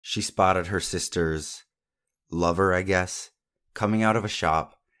She spotted her sister's lover, I guess, coming out of a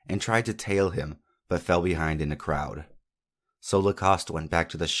shop and tried to tail him but fell behind in a crowd. So Lacoste went back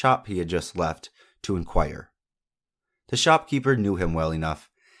to the shop he had just left to inquire. The shopkeeper knew him well enough,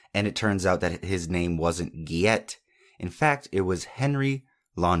 and it turns out that his name wasn't Guillette. In fact, it was Henry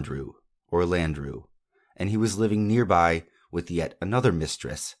Landru, and he was living nearby with yet another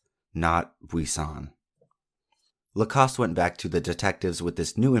mistress, not Buisson. Lacoste went back to the detectives with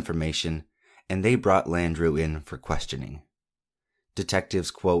this new information, and they brought Landru in for questioning.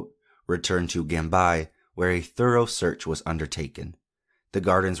 Detectives, quote, returned to Gambai, where a thorough search was undertaken. The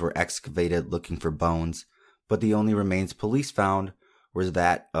gardens were excavated looking for bones, but the only remains police found were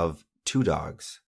that of 2 dogs,